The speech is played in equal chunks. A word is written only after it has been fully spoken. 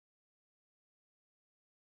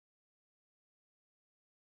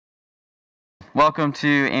Welcome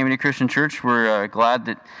to Amity Christian Church. We're glad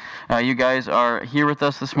that you guys are here with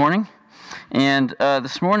us this morning. And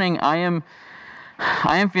this morning, I am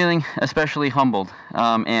feeling especially humbled.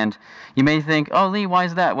 And you may think, "Oh, Lee, why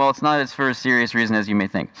is that?" Well, it's not as for a serious reason as you may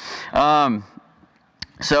think.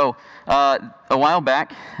 So a while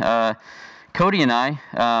back, Cody and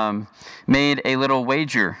I made a little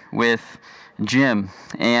wager with Jim.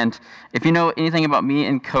 And if you know anything about me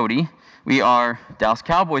and Cody, we are Dallas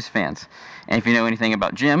Cowboys fans. And if you know anything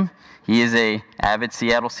about Jim, he is an avid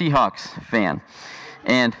Seattle Seahawks fan.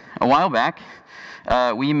 And a while back,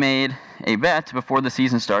 we made a bet before the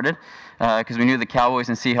season started, because we knew the Cowboys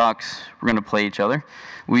and Seahawks were going to play each other.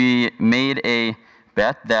 We made a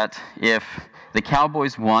bet that if the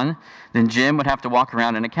Cowboys won, then Jim would have to walk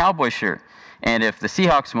around in a Cowboys shirt. And if the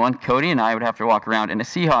Seahawks won, Cody and I would have to walk around in a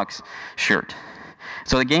Seahawks shirt.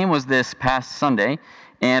 So the game was this past Sunday,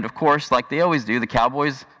 and of course, like they always do, the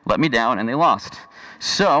Cowboys let me down and they lost.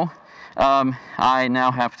 So I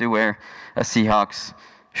now have to wear a Seahawks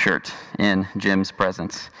shirt in Jim's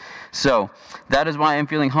presence. So that is why I'm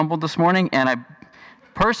feeling humbled this morning, and I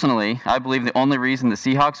believe the only reason the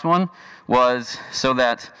Seahawks won was so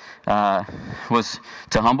that was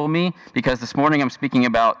to humble me, because this morning I'm speaking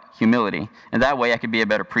about humility, and that way I could be a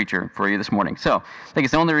better preacher for you this morning. So I think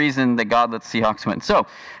it's the only reason that God let the Seahawks win. So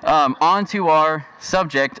on to our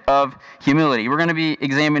subject of humility. We're going to be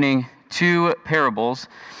examining two parables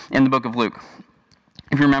in the book of Luke.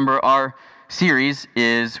 If you remember, our series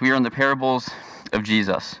we are in the parables of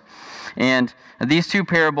Jesus. And these two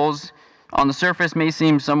parables on the surface may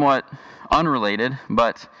seem somewhat unrelated,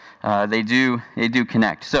 but they do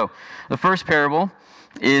connect. So the first parable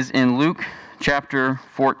is in Luke chapter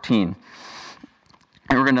 14.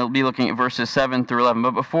 And we're going to be looking at verses 7 through 11.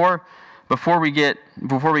 But before we get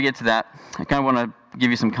to that, I kind of want to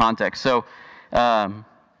give you some context. So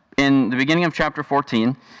in the beginning of chapter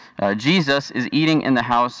 14, Jesus is eating in the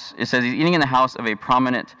house. It says he's eating in the house of a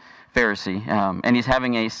prominent Pharisee, and he's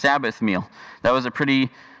having a Sabbath meal. That was a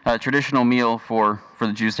pretty traditional meal for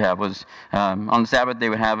the Jews to have. Was on the Sabbath they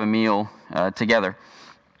would have a meal together.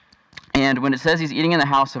 And when it says he's eating in the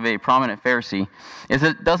house of a prominent Pharisee,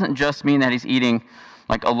 it doesn't just mean that he's eating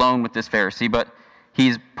like alone with this Pharisee, but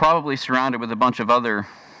he's probably surrounded with a bunch of other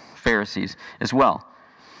Pharisees as well.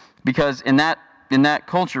 Because in that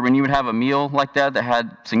culture, when you would have a meal like that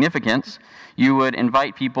had significance, you would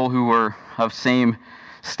invite people who were of same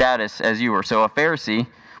status as you were. So a Pharisee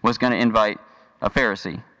was going to invite a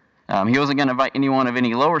Pharisee. He wasn't going to invite anyone of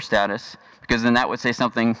any lower status, because then that would say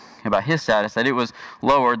something about his status, that it was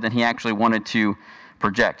lower than he actually wanted to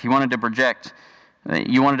project. You wanted to project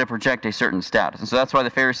a certain status. And so that's why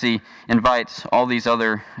the Pharisee invites all these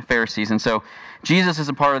other Pharisees. And so Jesus is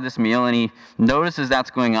a part of this meal, and he notices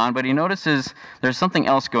that's going on, but he notices there's something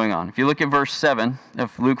else going on. If you look at verse 7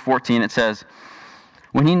 of Luke 14, it says,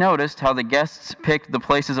 "When he noticed how the guests picked the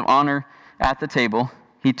places of honor at the table,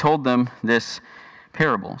 he told them this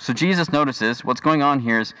parable." So Jesus notices what's going on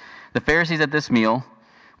here is the Pharisees at this meal,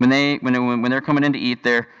 when they're coming in to eat,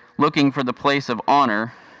 they're looking for the place of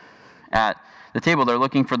honor at the table. They're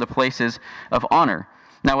looking for the places of honor.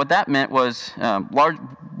 Now, what that meant was,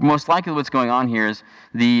 most likely what's going on here is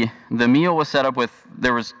the meal was set up with,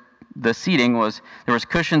 there was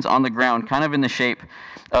cushions on the ground, kind of in the shape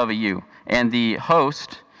of a U, and the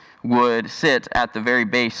host would sit at the very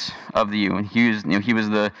base of the U, and he was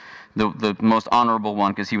the most honorable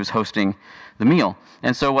one because he was hosting the meal.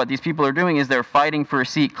 And so what these people are doing is they're fighting for a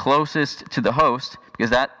seat closest to the host,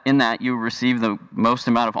 because in that you receive the most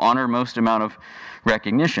amount of honor, most amount of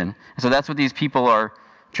recognition. And so that's what these people are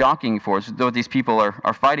jockeying for, it's what these people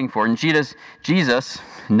are fighting for. And Jesus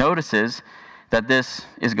notices that this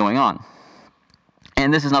is going on.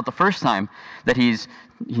 And this is not the first time that he's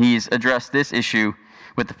addressed this issue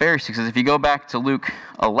with the Pharisees. Because if you go back to Luke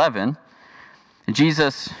 11,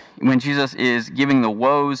 when Jesus is giving the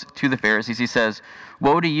woes to the Pharisees, he says,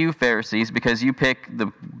 "Woe to you, Pharisees, because you pick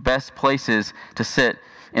the best places to sit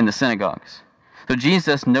in the synagogues." So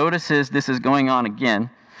Jesus notices this is going on again,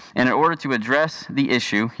 and in order to address the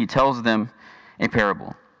issue, he tells them a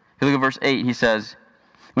parable. If you look at verse 8, he says,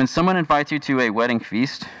 "When someone invites you to a wedding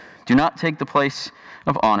feast, do not take the place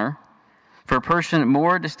of honor, for a person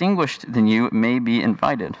more distinguished than you may be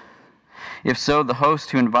invited. If so, the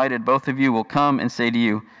host who invited both of you will come and say to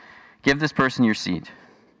you, 'Give this person your seat.'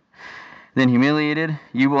 Then humiliated,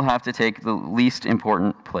 you will have to take the least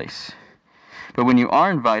important place. But when you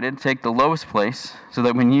are invited, take the lowest place, so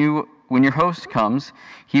that when your host comes,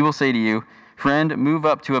 he will say to you, 'Friend, move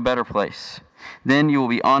up to a better place.' Then you will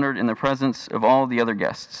be honored in the presence of all the other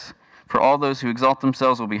guests. For all those who exalt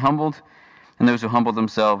themselves will be humbled, and those who humble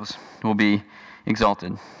themselves will be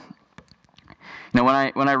exalted. When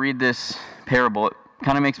I read this parable, it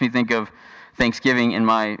kind of makes me think of Thanksgiving in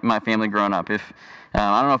my family growing up. I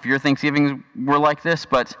don't know if your Thanksgivings were like this,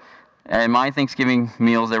 but in my Thanksgiving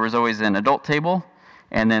meals, there was always an adult table,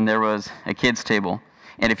 and then there was a kids table.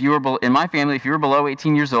 And if you were in my family, if you were below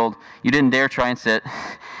 18 years old, you didn't dare try and sit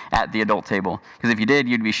at the adult table, because if you did,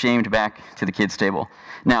 you'd be shamed back to the kids table.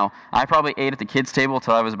 Now, I probably ate at the kids table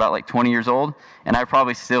till I was about like 20 years old, and I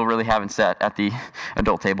probably still really haven't sat at the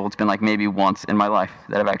adult table. It's been like maybe once in my life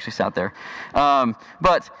that I've actually sat there.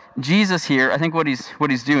 But Jesus here, I think what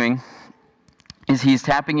he's doing is he's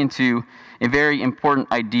tapping into a very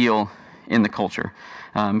important ideal in the culture,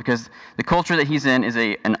 because the culture that he's in is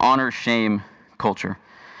an honor-shame culture.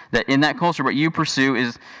 That in that culture, what you pursue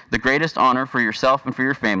is the greatest honor for yourself and for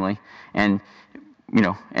your family, and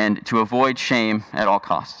to avoid shame at all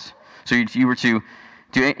costs. So you were to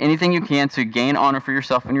do anything you can to gain honor for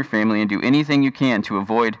yourself and your family, and do anything you can to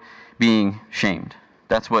avoid being shamed.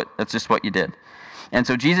 That's just what you did. And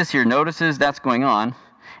so Jesus here notices that's going on,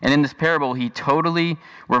 and in this parable, he totally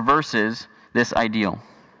reverses this ideal.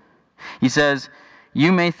 He says,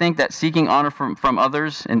 you may think that seeking honor from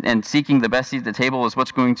others and seeking the best seat at the table is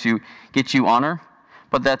what's going to get you honor,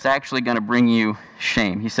 but that's actually going to bring you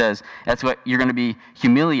shame. He says that's what you're going to be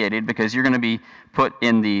humiliated, because you're going to be put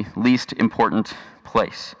in the least important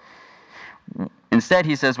place. Instead,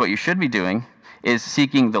 he says what you should be doing is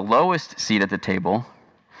seeking the lowest seat at the table,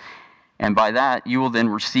 and by that you will then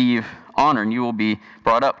receive honor, and you will be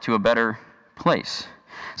brought up to a better place.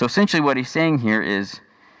 So essentially what he's saying here is,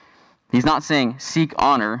 he's not saying seek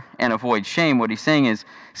honor and avoid shame. What he's saying is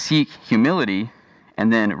seek humility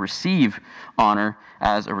and then receive honor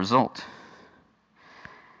as a result.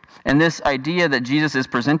 And this idea that Jesus is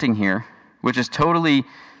presenting here, which is totally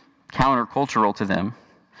countercultural to them,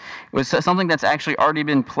 was something that's actually already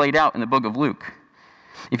been played out in the book of Luke.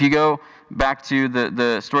 If you go back to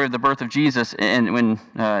the story of the birth of Jesus, and when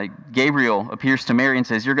Gabriel appears to Mary and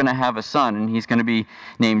says, you're going to have a son, and he's going to be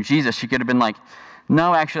named Jesus, she could have been like,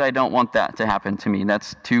 no, actually, I don't want that to happen to me.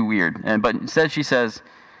 That's too weird. But instead she says,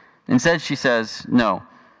 no,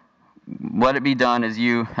 let it be done as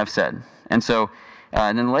you have said. And so,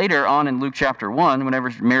 and then later on in Luke chapter 1, whenever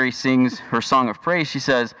Mary sings her song of praise, she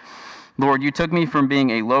says, Lord, you took me from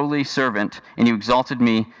being a lowly servant, and you exalted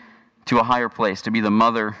me to a higher place, to be the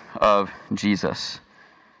mother of Jesus.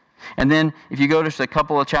 And then, if you go just a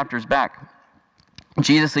couple of chapters back,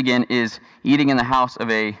 Jesus again is eating in the house of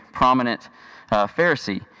a prominent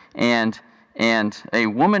Pharisee, and a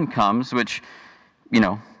woman comes, which,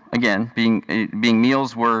 again, being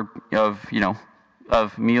meals were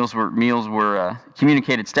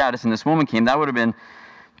communicated status, and this woman came, that would have been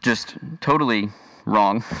just totally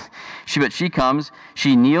wrong. But she comes,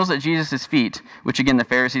 she kneels at Jesus' feet, which again the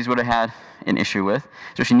Pharisees would have had an issue with.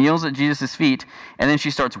 So she kneels at Jesus' feet, and then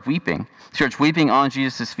she starts weeping. She starts weeping on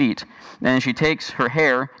Jesus' feet. And then she takes her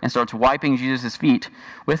hair and starts wiping Jesus' feet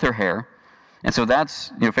with her hair. And so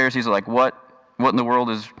that's, Pharisees are like, what in the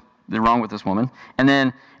world is wrong with this woman? And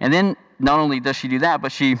then not only does she do that,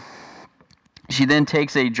 but she then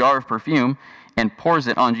takes a jar of perfume and pours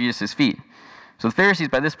it on Jesus' feet. So the Pharisees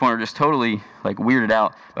by this point are just totally weirded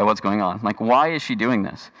out by what's going on. Why is she doing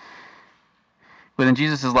this? But then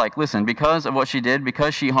Jesus is like, listen, because of what she did,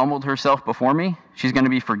 because she humbled herself before me, she's going to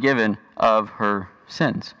be forgiven of her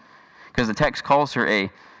sins. Because the text calls her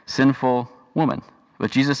a sinful woman. But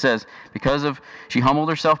Jesus says, because of she humbled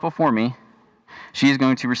herself before me, she is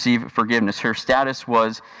going to receive forgiveness. Her status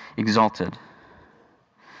was exalted.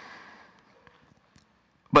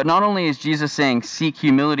 But not only is Jesus saying, seek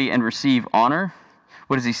humility and receive honor,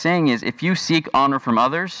 what is he saying is, if you seek honor from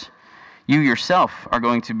others, you yourself are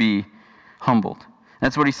going to be humbled.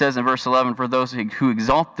 That's what he says in verse 11, for those who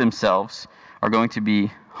exalt themselves are going to be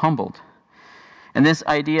humbled. And this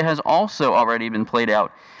idea has also already been played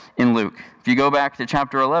out in Luke. If you go back to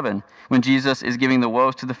chapter 11, when Jesus is giving the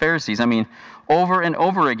woes to the Pharisees, over and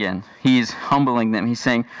over again, he's humbling them. He's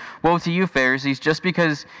saying, woe to you, Pharisees, just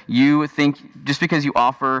because you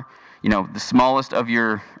offer, the smallest of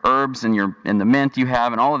your herbs and the mint you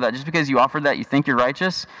have and all of that, just because you offer that, you think you're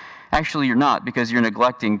righteous? Actually, you're not, because you're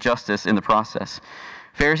neglecting justice in the process.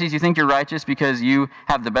 Pharisees, you think you're righteous because you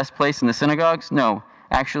have the best place in the synagogues? No,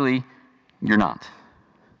 actually, you're not.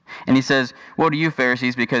 And he says, woe to you,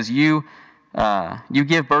 Pharisees, because you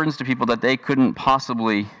give burdens to people that they couldn't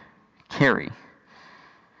possibly carry.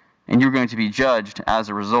 And you're going to be judged as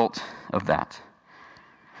a result of that.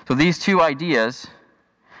 So these two ideas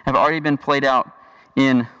have already been played out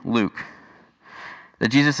in Luke. That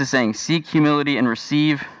Jesus is saying, seek humility and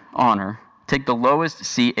receive honor. Take the lowest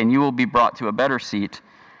seat, and you will be brought to a better seat.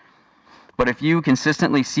 But if you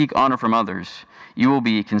consistently seek honor from others, you will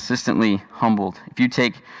be consistently humbled. If you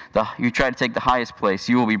try to take the highest place,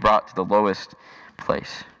 you will be brought to the lowest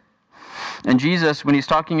place. And Jesus, when he's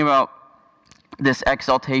talking about this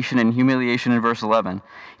exaltation and humiliation in verse 11,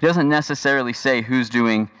 he doesn't necessarily say who's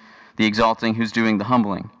doing the exalting, who's doing the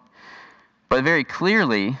humbling. But very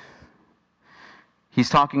clearly, he's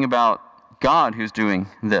talking about God who's doing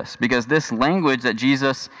this, because this language that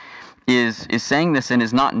Jesus is saying this in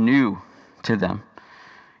is not new to them.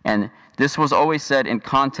 And this was always said in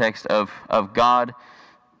context of God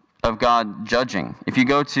judging. If you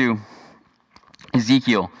go to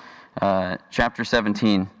Ezekiel chapter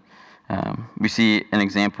 17, we see an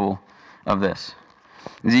example of this.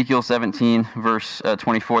 Ezekiel 17, verse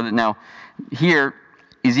 24. Now, here,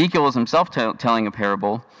 Ezekiel is himself telling a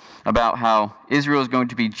parable about how Israel is going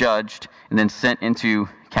to be judged and then sent into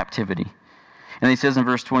captivity. And he says in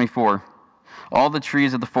verse 24, "All the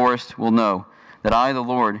trees of the forest will know that I, the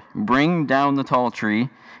Lord, bring down the tall tree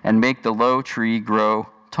and make the low tree grow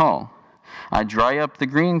tall. I dry up the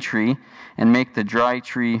green tree and make the dry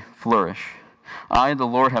tree flourish. I, the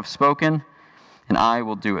Lord, have spoken, and I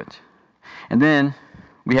will do it." And then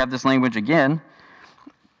we have this language again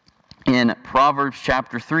in Proverbs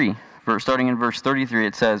chapter 3, starting in verse 33.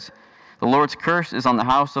 It says, "The Lord's curse is on the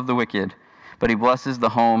house of the wicked, but he blesses the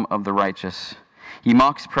home of the righteous. He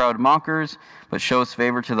mocks proud mockers, but shows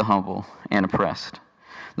favor to the humble and oppressed.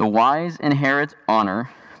 The wise inherit honor,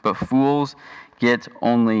 but fools get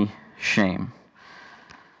only shame."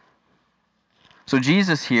 So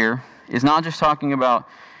Jesus here is not just talking about,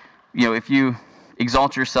 if you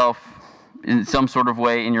exalt yourself in some sort of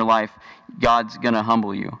way in your life, God's going to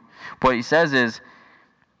humble you. What he says is,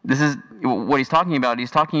 this is what he's talking about. He's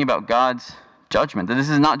talking about God's judgment. That this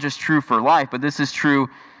is not just true for life, but this is true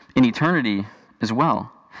in eternity as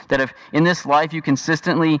well. That if in this life you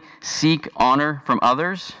consistently seek honor from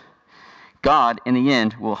others, God, in the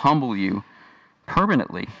end, will humble you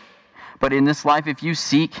permanently. But in this life, if you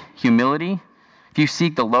seek humility, if you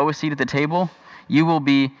seek the lowest seat at the table, you will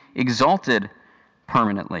be exalted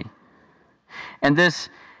permanently. And this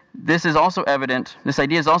is also evident, this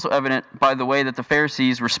idea is also evident by the way that the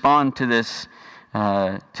Pharisees respond to this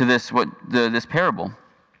parable.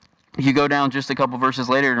 If you go down just a couple verses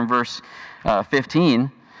later in verse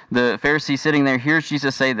 15, the Pharisee sitting there hears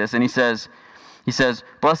Jesus say this, and he says,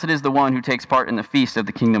 "Blessed is the one who takes part in the feast of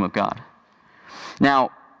the kingdom of God."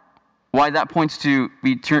 Now, why that points to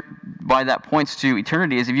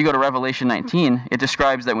eternity is if you go to Revelation 19, it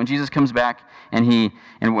describes that when Jesus comes back and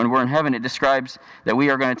when we're in heaven, it describes that we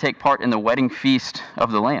are going to take part in the wedding feast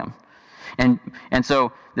of the Lamb. And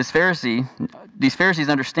so these Pharisees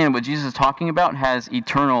understand what Jesus is talking about has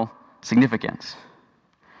eternal significance.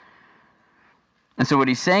 And so what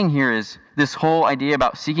he's saying here is this whole idea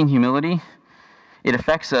about seeking humility, it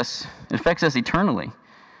affects us eternally.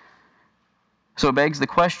 So it begs the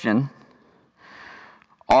question,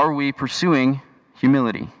 are we pursuing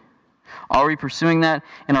humility? Are we pursuing that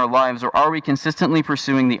in our lives, or are we consistently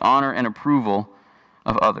pursuing the honor and approval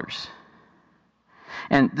of others?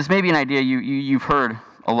 And this may be an idea you've heard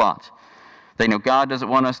a lot. That God doesn't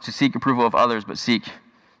want us to seek approval of others, but seek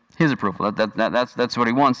His approval. That's what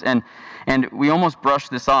He wants. And we almost brush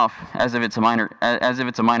this off as if it's a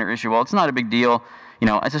minor issue. Well, it's not a big deal.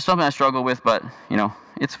 It's just something I struggle with, but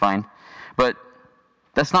it's fine. But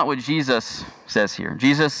that's not what Jesus says here.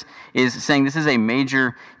 Jesus is saying this is a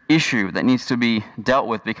major issue that needs to be dealt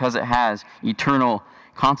with because it has eternal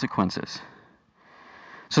consequences.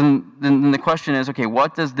 So then the question is, okay,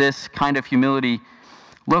 what does this kind of humility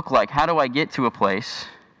look like? How do I get to a place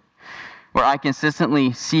where I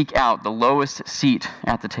consistently seek out the lowest seat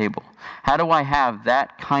at the table? How do I have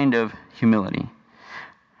that kind of humility?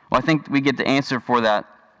 Well, I think we get the answer for that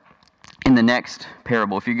in the next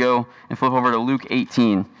parable. If you go and flip over to Luke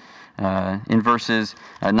 18, in verses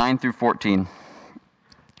 9 through 14,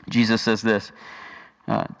 Jesus says this,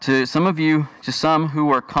 to some who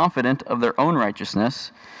were confident of their own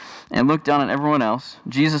righteousness and looked down on everyone else,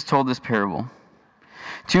 Jesus told this parable.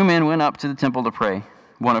 2 men went up to the temple to pray,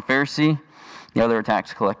 one a Pharisee, the other a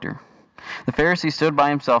tax collector. The Pharisee stood by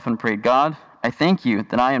himself and prayed, "God, I thank you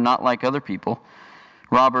that I am not like other people,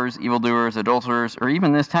 robbers, evildoers, adulterers, or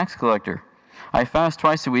even this tax collector. I fast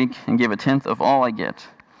twice a week and give 1/10 of all I get."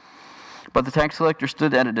 But the tax collector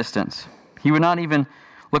stood at a distance. He would not even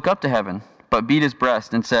look up to heaven, but beat his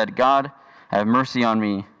breast and said, "God, have mercy on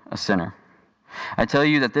me, a sinner." I tell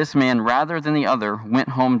you that this man, rather than the other, went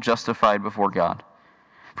home justified before God.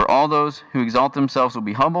 For all those who exalt themselves will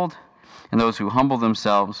be humbled, and those who humble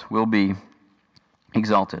themselves will be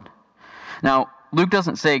exalted. Now, Luke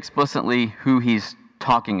doesn't say explicitly who he's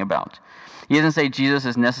talking about. He doesn't say Jesus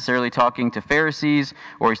is necessarily talking to Pharisees,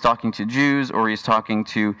 or he's talking to Jews, or he's talking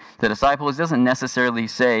to the disciples. He doesn't necessarily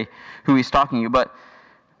say who he's talking to, but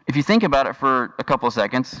if you think about it for a couple of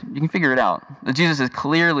seconds, you can figure it out. That Jesus is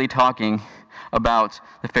clearly talking about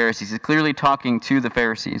the Pharisees. He's clearly talking to the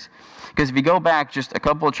Pharisees. Because if you go back just a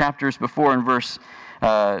couple of chapters before in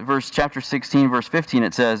chapter 16, verse 15,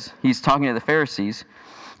 it says, he's talking to the Pharisees.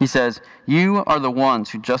 He says, "You are the ones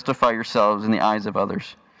who justify yourselves in the eyes of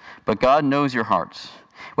others, but God knows your hearts.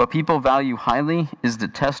 What people value highly is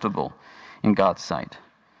detestable in God's sight."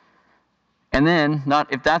 And then,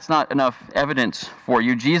 if that's not enough evidence for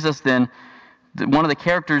you, Jesus then, one of the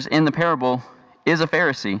characters in the parable is a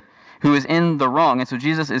Pharisee who is in the wrong. And so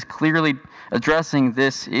Jesus is clearly addressing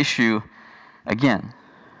this issue again.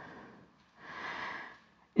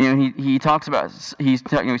 He talks about, he's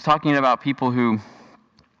talking about people who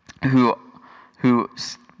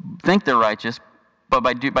think they're righteous, but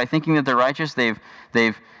by thinking that they're righteous, they've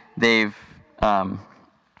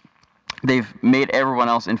made everyone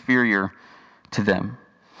else inferior to them.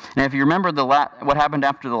 And if you remember what happened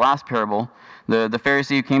after the last parable, the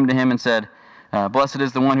Pharisee who came to him and said, "Blessed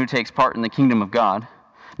is the one who takes part in the kingdom of God."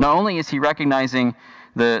 Not only is he recognizing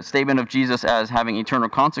the statement of Jesus as having eternal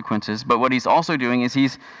consequences, but what he's also doing is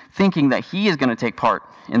he's thinking that he is going to take part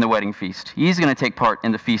in the wedding feast. He's going to take part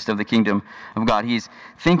in the feast of the kingdom of God. He's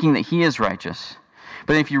thinking that he is righteous.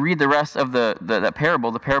 But if you read the rest of that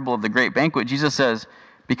parable, the parable of the great banquet, Jesus says,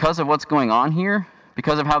 because of what's going on here,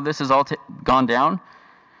 because of how this has all gone down,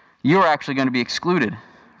 you are actually going to be excluded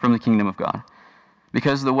from the kingdom of God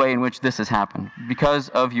because of the way in which this has happened, because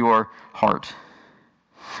of your heart.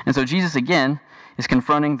 And so Jesus, again, is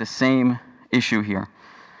confronting the same issue here.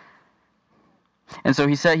 And so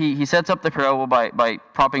he sets up the parable by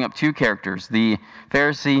propping up two characters, the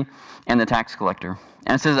Pharisee and the tax collector.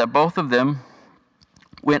 And it says that both of them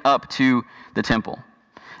went up to the temple.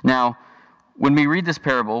 Now, when we read this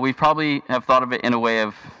parable, we probably have thought of it in a way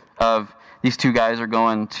of these two guys are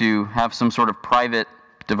going to have some sort of private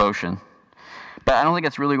devotion. But I don't think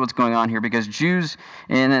that's really what's going on here, because Jews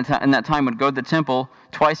in that time would go to the temple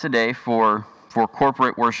twice a day for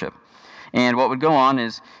corporate worship. And what would go on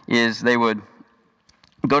is they would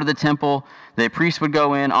go to the temple, the priest would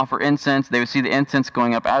go in, offer incense, they would see the incense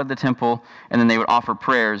going up out of the temple, and then they would offer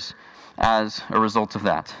prayers as a result of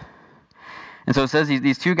that. And so it says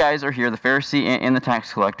these two guys are here, the Pharisee and the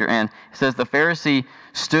tax collector, and it says the Pharisee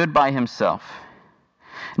stood by himself.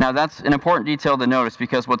 Now that's an important detail to notice,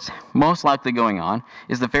 because what's most likely going on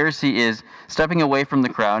is the Pharisee is stepping away from the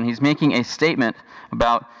crowd, and he's making a statement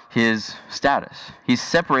about his status. He's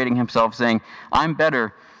separating himself, saying, I'm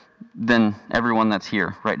better than everyone that's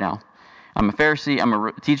here right now. I'm a Pharisee, I'm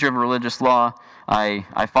a teacher of religious law,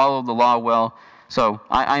 I follow the law well, so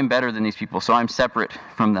I'm better than these people, so I'm separate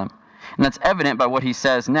from them. And that's evident by what he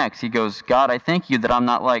says next. He goes, God, I thank you that I'm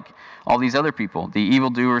not like all these other people, the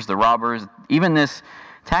evildoers, the robbers, even this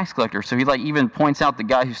tax collector. So he even points out the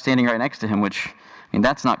guy who's standing right next to him, which,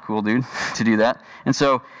 that's not cool, dude, to do that. And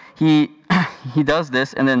so he does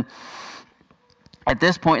this, and then at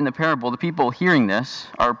this point in the parable, the people hearing this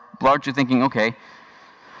are largely thinking, okay,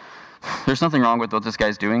 there's nothing wrong with what this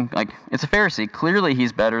guy's doing. It's a Pharisee. Clearly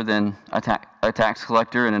he's better than a tax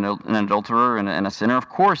collector and an adulterer and a sinner. Of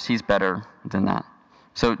course he's better than that.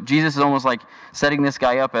 So Jesus is almost like setting this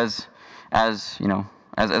guy up as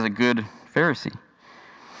a good Pharisee.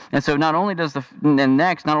 And so not only does the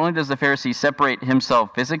Pharisee separate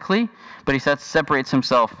himself physically, but he separates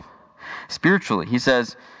himself spiritually. He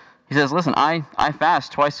says, listen, I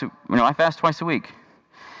fast twice a week.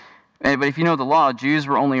 But if you know the law, Jews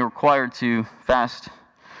were only required to fast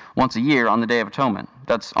once a year on the Day of Atonement.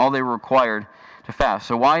 That's all they were required to fast.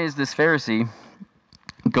 So why is this Pharisee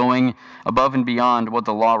going above and beyond what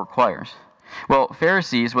the law requires? Well,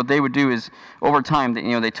 Pharisees, what they would do is, over time,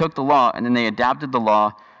 they took the law and then they adapted the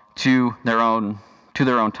law to their own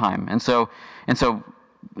time. And so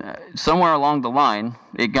somewhere along the line,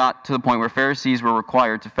 it got to the point where Pharisees were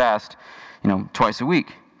required to fast, twice a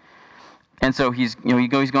week. And so he's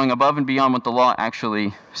going above and beyond what the law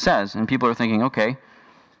actually says, and people are thinking, okay,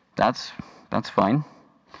 that's fine.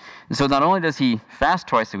 And so not only does he fast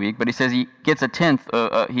twice a week, but he says he gets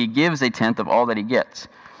he gives a tenth of all that he gets,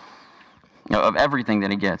 of everything that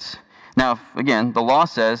he gets. Now, again, the law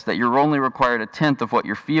says that you're only required a tenth of what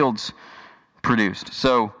your fields produced.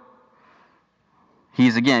 So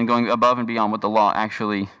he's again going above and beyond what the law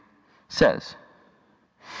actually says.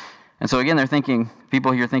 And so again,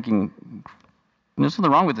 people here thinking, there's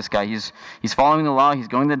nothing wrong with this guy. He's following the law. He's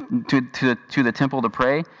going to the temple to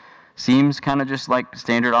pray. Seems kind of just like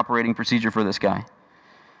standard operating procedure for this guy.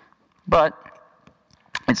 But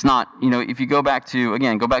it's not. If you go back to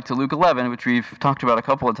Luke 11, which we've talked about a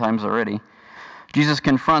couple of times already, Jesus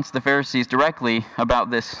confronts the Pharisees directly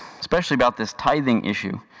about this, especially about this tithing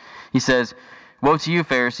issue. He says, "Woe to you,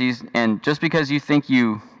 Pharisees, and just because you think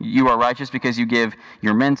you are righteous because you give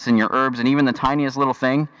your mints and your herbs and even the tiniest little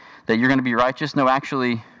thing, that you're going to be righteous, no,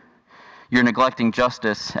 actually, you're neglecting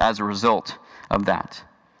justice as a result of that."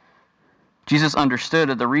 Jesus understood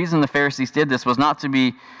that the reason the Pharisees did this was not to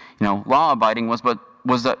be, law-abiding,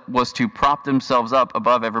 was to prop themselves up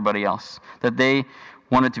above everybody else, that they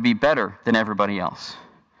wanted to be better than everybody else.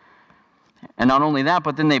 And not only that,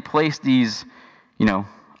 but then they placed these,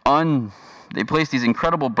 they placed these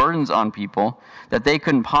incredible burdens on people that they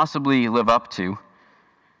couldn't possibly live up to.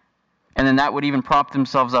 And then that would even prop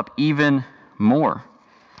themselves up even more.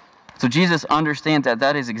 So Jesus understands that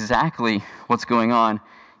that is exactly what's going on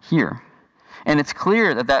here. And it's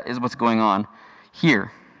clear that that is what's going on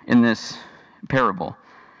here in this parable.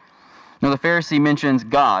 Now, the Pharisee mentions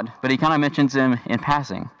God, but he kind of mentions him in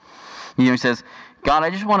passing. He says, God,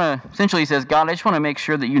 I just want to make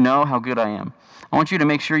sure that you know how good I am. I want you to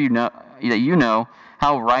make sure that you know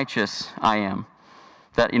how righteous I am.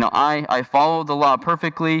 That, I follow the law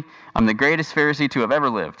perfectly. I'm the greatest Pharisee to have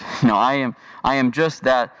ever lived. I am just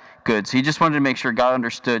that good. So he just wanted to make sure God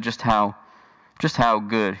understood just how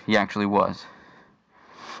good he actually was.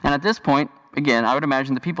 And at this point, again, I would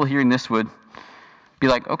imagine the people hearing this would be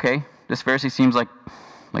like, okay, this Pharisee seems like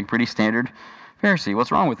pretty standard Pharisee.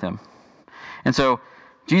 What's wrong with him? And so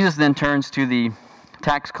Jesus then turns to the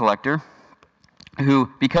tax collector, who,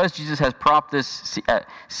 because Jesus has propped this,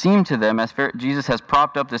 seemed to them as Jesus has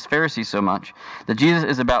propped up this Pharisee so much, that Jesus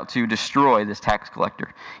is about to destroy this tax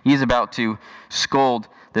collector. He's about to scold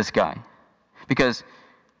this guy. Because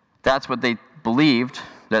that's what they believed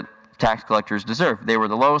that tax collectors deserved. They were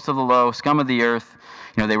the lowest of the low, scum of the earth.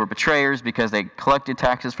 They were betrayers because they collected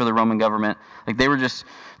taxes for the Roman government. Like, they were just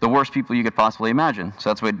the worst people you could possibly imagine.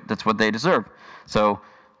 So that's what they deserve. So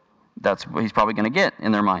that's what he's probably going to get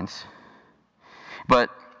in their minds. But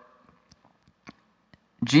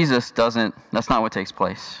Jesus doesn't, that's not what takes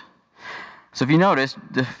place. So if you notice,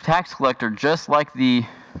 the tax collector, just like the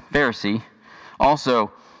Pharisee,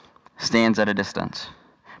 also stands at a distance.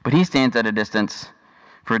 But he stands at a distance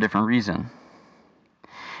for a different reason.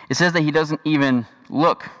 It says that he doesn't even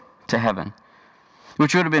look to heaven,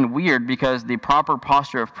 which would have been weird because the proper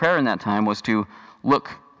posture of prayer in that time was to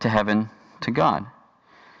look to heaven, to God.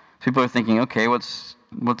 So people are thinking, okay, what's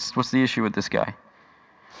the issue with this guy?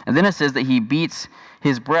 And then it says that he beats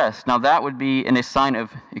his breast. Now that would be a sign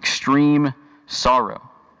of extreme sorrow.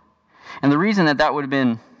 And the reason that would have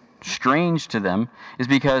been strange to them is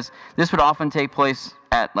because this would often take place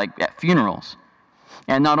at funerals.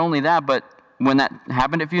 And not only that, but when that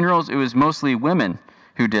happened at funerals, it was mostly women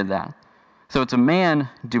who did that. So it's a man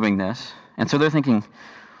doing this. And so they're thinking,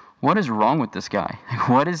 what is wrong with this guy?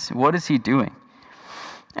 What is he doing?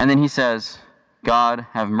 And then he says, God,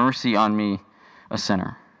 have mercy on me, a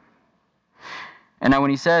sinner. And now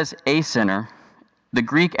when he says a sinner, the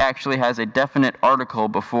Greek actually has a definite article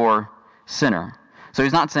before sinner. So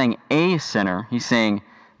he's not saying a sinner, he's saying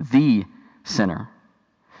the sinner.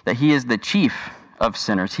 That he is the chief of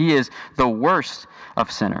sinners. He is the worst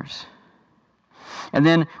of sinners. And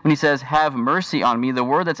then when he says, have mercy on me, the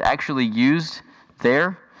word that's actually used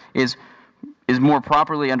there is more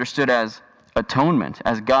properly understood as atonement,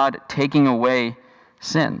 as God taking away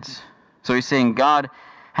sins. So he's saying, God,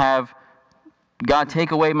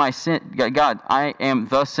 take away my sin. God, I am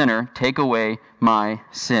the sinner. Take away my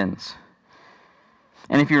sins.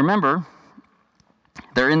 And if you remember,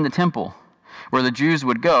 they're in the temple where the Jews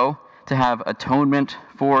would go to have atonement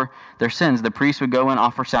for their sins. The priests would go and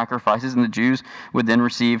offer sacrifices, and the Jews would then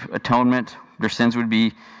receive atonement. Their sins would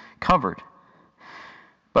be covered.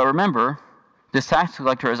 But remember, this tax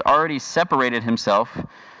collector has already separated himself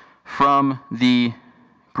from the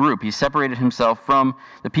group. He separated himself from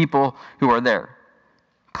the people who are there,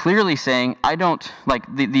 clearly saying, I don't,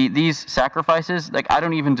 these sacrifices, I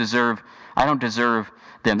don't deserve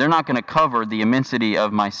them. They're not going to cover the immensity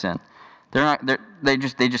of my sin. They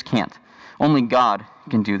just can't. Only God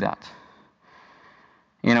can do that.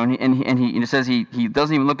 And he says he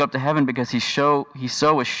doesn't even look up to heaven because he's so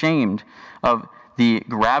ashamed of the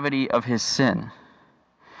gravity of his sin.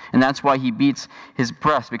 And that's why he beats his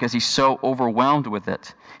breast, because he's so overwhelmed with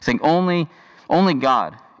it. He's saying, only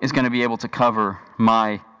God is going to be able to cover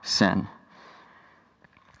my sin.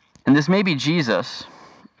 And this may be Jesus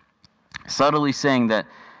subtly saying that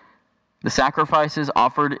the sacrifices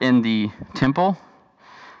offered in the temple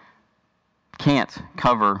can't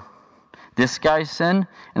cover this guy's sin,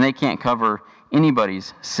 and they can't cover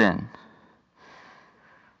anybody's sin.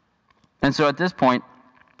 And so at this point,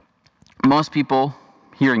 most people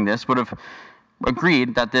hearing this would have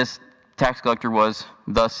agreed that this tax collector was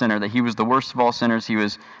the sinner, that he was the worst of all sinners, he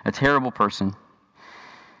was a terrible person.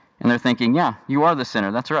 And they're thinking, yeah, you are the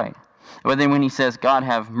sinner, that's right. But then when he says, God,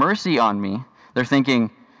 have mercy on me, they're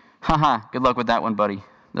thinking, haha, good luck with that one, buddy.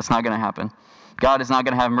 That's not going to happen. God is not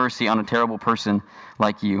going to have mercy on a terrible person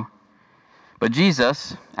like you. But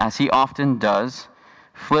Jesus, as he often does,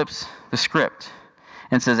 flips the script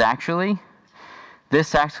and says, actually,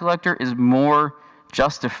 this tax collector is more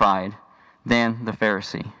justified than the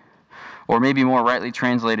Pharisee. Or maybe more rightly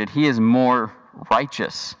translated, he is more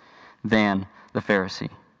righteous than the Pharisee.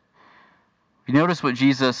 You notice what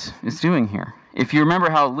Jesus is doing here. If you remember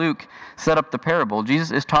how Luke set up the parable,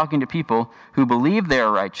 Jesus is talking to people who believe they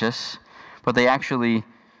are righteous, but they actually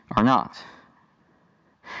are not.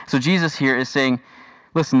 So Jesus here is saying,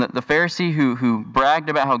 listen, the Pharisee who bragged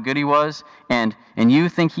about how good he was, and you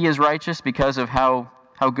think he is righteous because of how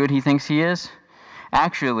good he thinks he is,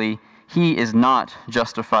 actually, he is not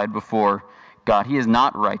justified before God. He is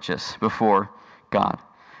not righteous before God.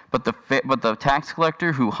 But the tax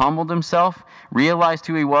collector who humbled himself, realized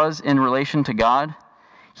who he was in relation to God,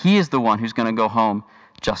 he is the one who's going to go home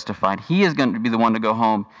justified. He is going to be the one to go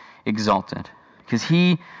home exalted, because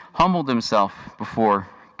he humbled himself before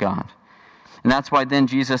God. And that's why then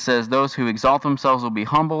Jesus says, those who exalt themselves will be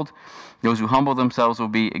humbled, those who humble themselves will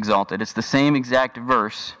be exalted. It's the same exact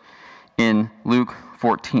verse in Luke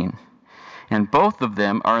 14. And both of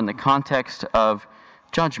them are in the context of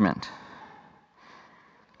judgment.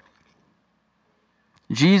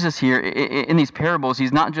 Jesus here, in these parables,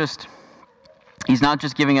 he's not just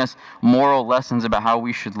giving us moral lessons about how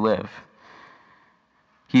we should live.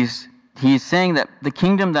 He's saying that the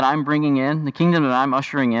kingdom that I'm bringing in, the kingdom that I'm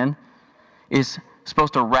ushering in, is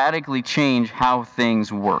supposed to radically change how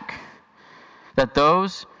things work. That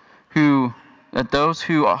those who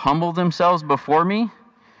humble themselves before me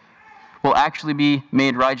will actually be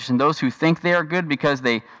made righteous, and those who think they are good because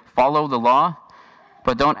they follow the law,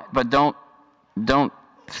 but don't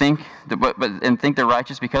think and think they're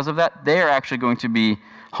righteous because of that, they are actually going to be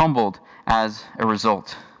humbled as a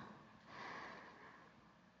result.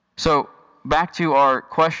 So back to our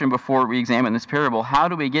question before we examine this parable: how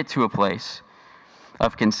do we get to a place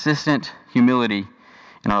of consistent humility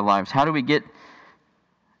in our lives? How do we get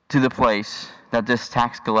to the place that this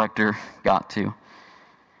tax collector got to?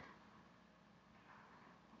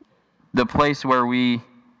 The place where we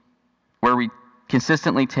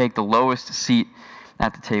consistently take the lowest seat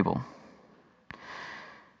at the table.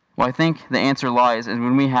 Well, I think the answer lies in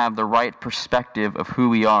when we have the right perspective of who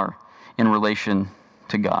we are in relation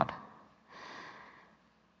to God.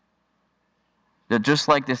 That just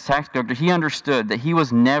like this tax collector, he understood that he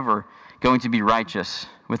was never going to be righteous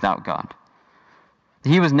without God.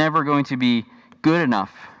 He was never going to be good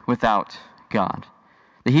enough without God.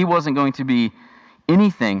 That he wasn't going to be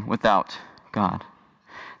anything without God.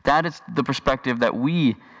 That is the perspective that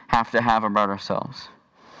we have to have about ourselves.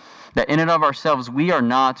 That in and of ourselves, we are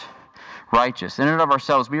not righteous. In and of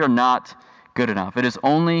ourselves, we are not good enough. It is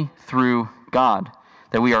only through God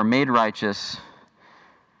that we are made righteous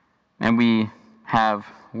and we have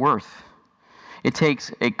worth. It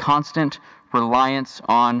takes a constant reliance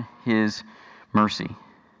on His mercy.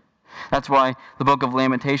 That's why the book of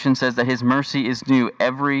Lamentations says that His mercy is new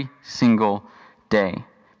every single day,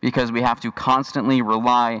 because we have to constantly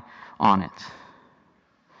rely on it.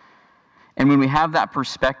 And when we have that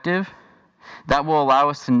perspective, that will allow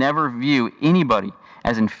us to never view anybody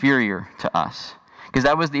as inferior to us. Because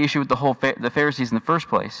that was the issue with the Pharisees in the first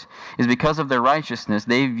place, is because of their righteousness,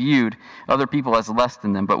 they viewed other people as less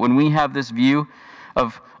than them. But when we have this view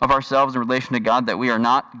of ourselves in relation to God, that we are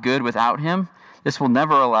not good without Him, this will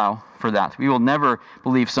never allow for that. We will never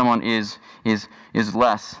believe someone is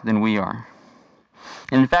less than we are.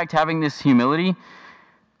 And in fact, having this humility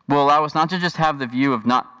will allow us not to just have the view of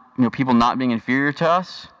people not being inferior to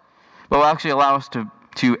us, but will actually allow us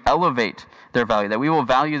to elevate their value, that we will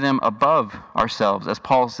value them above ourselves, as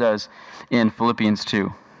Paul says in Philippians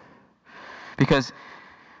 2. Because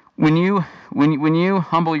when you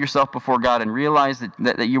humble yourself before God and realize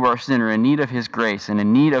that you are a sinner in need of His grace and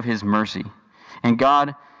in need of His mercy, and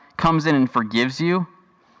God comes in and forgives you,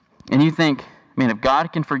 and you think, man, if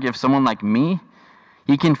God can forgive someone like me,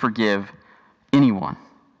 He can forgive anyone.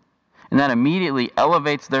 And that immediately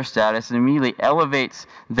elevates their status and immediately elevates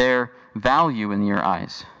their value in your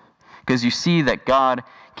eyes, because you see that God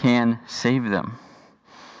can save them.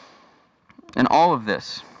 And all of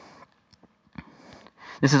this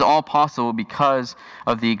This is all possible because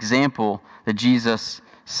of the example that Jesus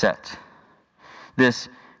set. This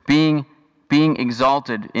being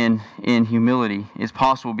exalted in humility is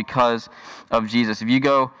possible because of Jesus. If you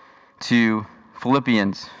go to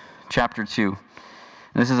Philippians chapter 2,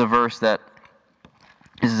 and this is a verse that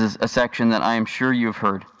is a section that I am sure you have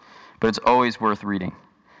heard, but it's always worth reading.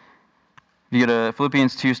 If you go to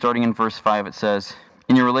Philippians 2, starting in verse 5, it says,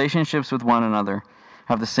 "In your relationships with one another,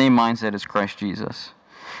 have the same mindset as Christ Jesus,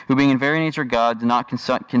 who being in very nature God, did not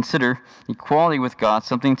consider equality with God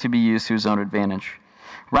something to be used to his own advantage.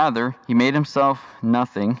 Rather, he made himself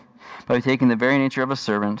nothing by taking the very nature of a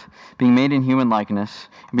servant, being made in human likeness,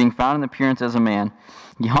 and being found in appearance as a man.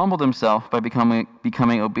 He humbled himself by becoming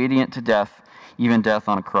obedient to death, even death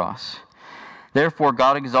on a cross. Therefore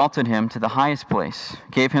God exalted him to the highest place,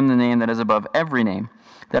 gave him the name that is above every name,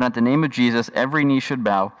 that at the name of Jesus every knee should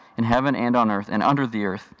bow, in heaven and on earth and under the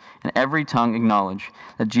earth, and every tongue acknowledge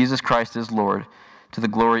that Jesus Christ is Lord, to the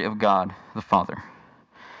glory of God the Father."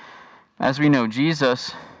 As we know,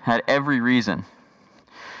 Jesus had every reason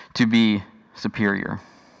to be superior.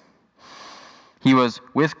 He was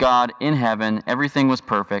with God in heaven. Everything was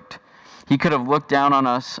perfect. He could have looked down on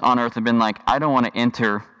us on earth and been like, I don't want to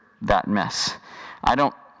enter that mess. I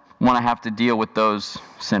don't want to have to deal with those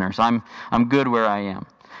sinners. I'm good where I am.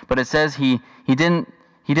 But it says he didn't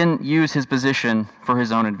use his position for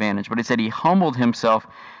his own advantage, but it said he humbled himself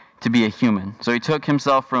to be a human. So he took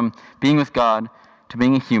himself from being with God to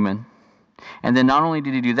being a human. And then not only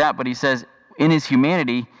did he do that, but he says in his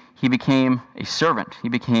humanity, he became a servant. He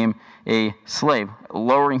became a slave,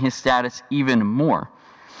 lowering his status even more.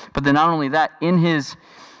 But then not only that, in his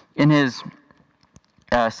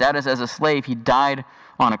status as a slave, he died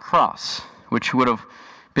on a cross, which would have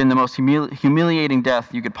been the most humiliating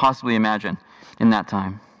death you could possibly imagine in that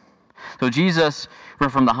time. So Jesus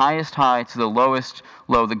went from the highest high to the lowest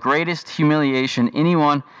low, the greatest humiliation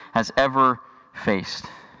anyone has ever faced.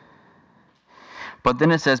 But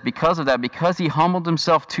then it says, because of that, because he humbled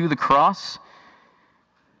himself to the cross,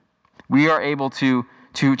 we are able to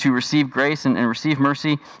receive grace and receive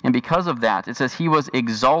mercy. And because of that, it says he was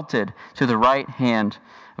exalted to the right hand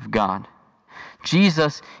of God.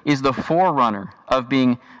 Jesus is the forerunner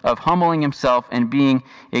of humbling himself and being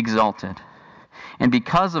exalted. And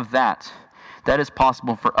because of that, that is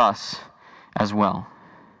possible for us as well.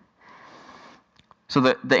 So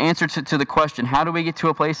the answer to the question, how do we get to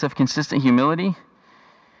a place of consistent humility,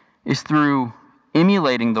 is through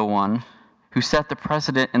emulating the one who set the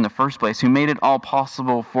precedent in the first place, who made it all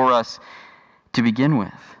possible for us to begin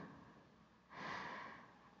with.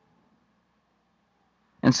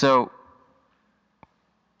 And so,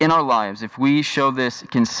 in our lives, if we show this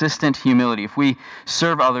consistent humility, if we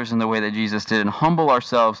serve others in the way that Jesus did and humble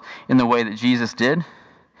ourselves in the way that Jesus did,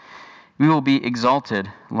 we will be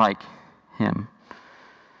exalted like him.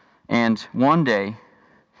 And one day,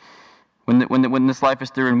 when this life is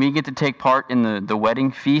through and we get to take part in the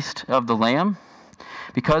wedding feast of the Lamb,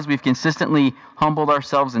 because we've consistently humbled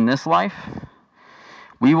ourselves in this life,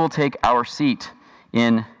 we will take our seat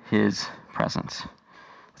in his presence.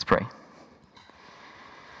 Let's pray.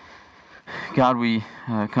 God, we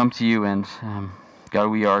come to you, and God,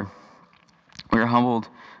 we are humbled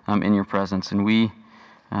in your presence, and we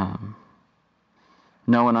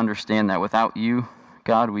know and understand that without you,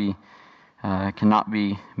 God, we cannot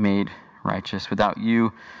be made righteous. Without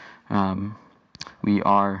you, we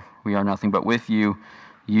are nothing. But with you,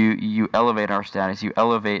 you elevate our status. You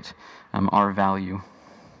elevate our value.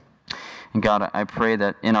 And God, I pray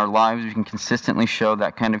that in our lives we can consistently show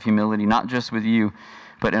that kind of humility, not just with you,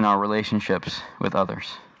 but in our relationships with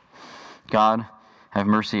others. God, have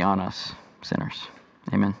mercy on us, sinners.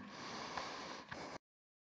 Amen.